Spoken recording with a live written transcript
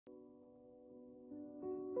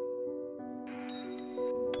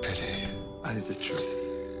pity. I need the truth.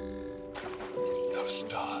 Those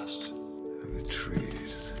stars. And the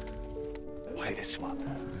trees. Why this one?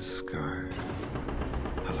 The sky.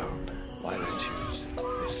 Alone. Why don't you choose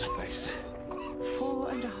this face?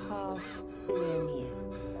 4.5 billion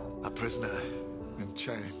years. A prisoner in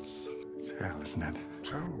chains. It's hell, isn't it?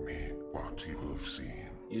 Tell me what you've seen.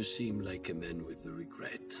 You seem like a man with a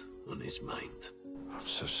regret on his mind. I'm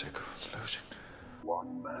so sick of losing.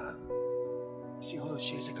 One man See, all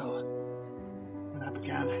those years ago, when I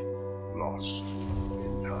began, lost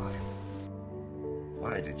in time.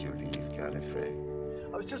 Why did you leave Gallifrey?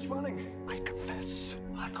 I was just running. I confess.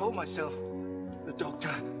 I called myself the Doctor,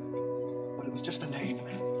 but it was just a name.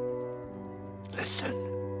 Listen.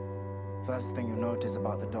 First thing you notice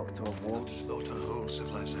about the Doctor of War Slaughter whole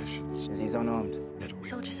civilizations. is he's unarmed. A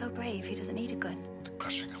soldier so brave, he doesn't need a gun. The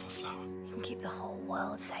crushing of a flower. He can keep the whole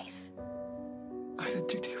world safe. I have a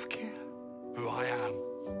duty of care. Who I am.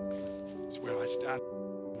 It's where I stand.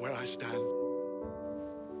 Where I stand.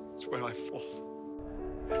 It's where I fall.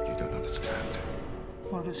 You don't understand.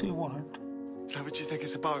 What does he want? Is that what you think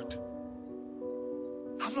it's about?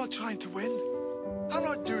 I'm not trying to win. I'm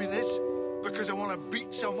not doing this because I want to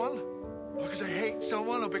beat someone, or because I hate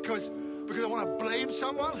someone, or because I want to blame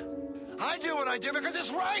someone. I do what I do because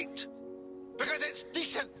it's right. Because it's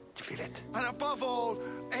decent. Do you feel it? And above all,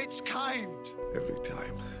 it's kind. Every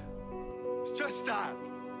time. It's just that.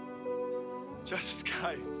 Just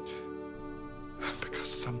kind. Because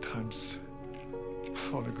sometimes,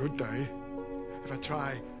 on a good day, if I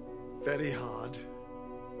try very hard,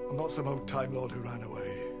 I'm not some old Time Lord who ran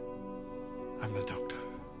away. I'm the Doctor.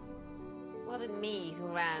 Wasn't me who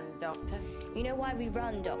ran, Doctor. You know why we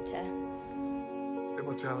run, Doctor?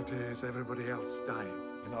 Immortality is everybody else dying.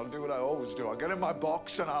 And I'll do what I always do. I'll get in my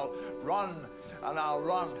box and I'll run and I'll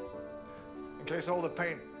run. In case all the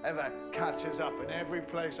pain ever catches up, in every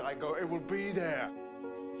place I go, it will be there.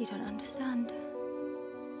 You don't understand.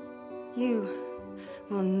 You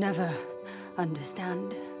will never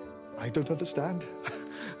understand. I don't understand.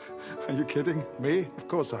 Are you kidding me? Of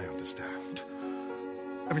course I understand.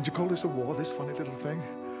 I mean, do you call this a war, this funny little thing?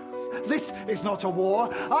 This is not a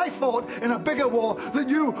war. I fought in a bigger war than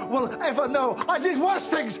you will ever know. I did worse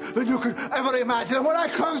things than you could ever imagine. And when I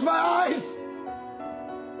close my eyes,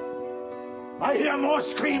 I hear more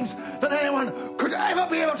screams than anyone could ever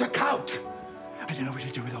be able to count. And you know what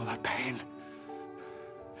you do with all that pain?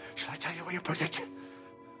 Shall I tell you where you put it?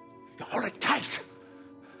 You hold it tight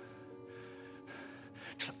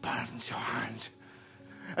till it burns your hand.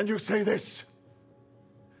 And you say this: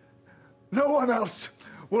 no one else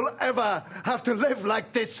will ever have to live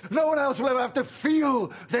like this. No one else will ever have to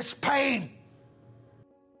feel this pain.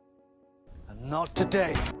 And not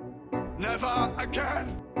today. Never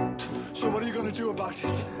again. So what are you going to do about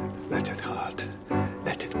it? Let it hurt.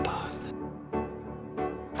 Let it burn.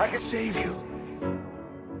 I can save you.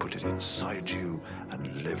 Put it inside you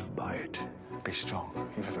and live by it. Be strong,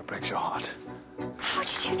 even if it breaks your heart. How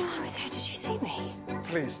did you know I was here? Did you see me?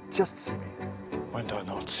 Please, just see me. When do I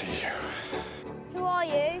not see you? Who are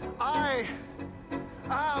you? I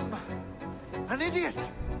am an idiot.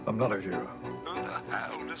 I'm not a hero. Who the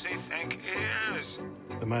hell does he think he is?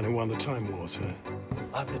 The man who won the Time War, sir.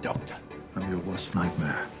 I'm the Doctor. I'm your worst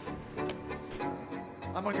nightmare.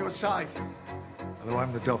 I'm on your side. Although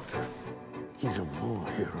I'm the Doctor. He's a war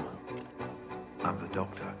hero. I'm the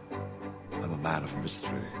Doctor. I'm a man of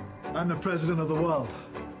mystery. I'm the President of the world.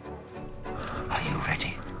 Are you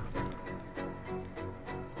ready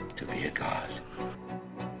to be a god?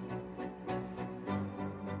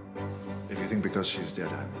 If you think because she's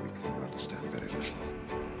dead I'm weak, then you understand very little.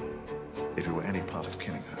 If it were any part of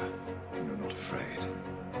killing her, and you're not afraid,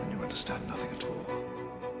 then you understand nothing at all.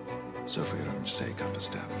 So for your own sake,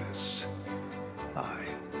 understand this. I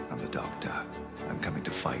am the Doctor. I'm coming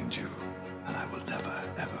to find you, and I will never,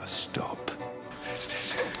 ever stop. Instead,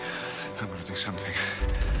 I'm going to do something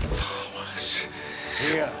far worse.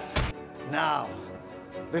 Here, now.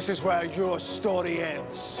 This is where your story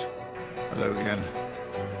ends. Hello again.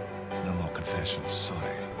 No more confessions,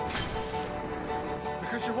 sorry.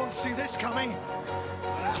 Because you won't see this coming.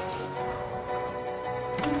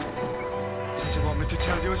 So you want me to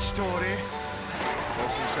tell you a story?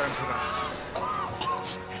 What's the Emperor?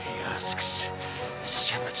 And he asks the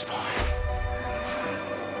shepherd's boy.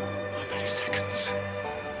 How many seconds?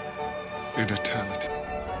 In eternity.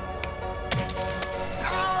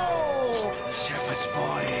 No! The shepherd's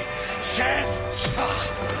boy says,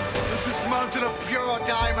 there's this mountain of pure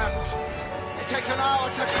diamond. It takes an hour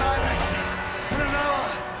to climb it, and an hour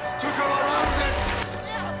to go around it.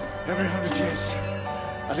 Every 100 years,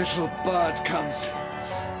 a little bird comes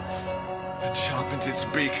and sharpens its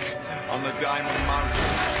beak on the Diamond Mountain.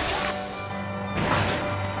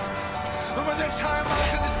 And when the entire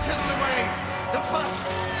mountain is chiseled away, the first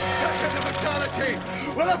second of eternity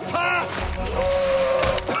will have passed!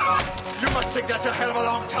 You must think that's a hell of a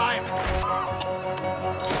long time.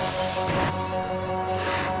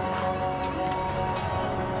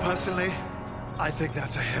 Personally, I think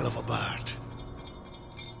that's a hell of a bird.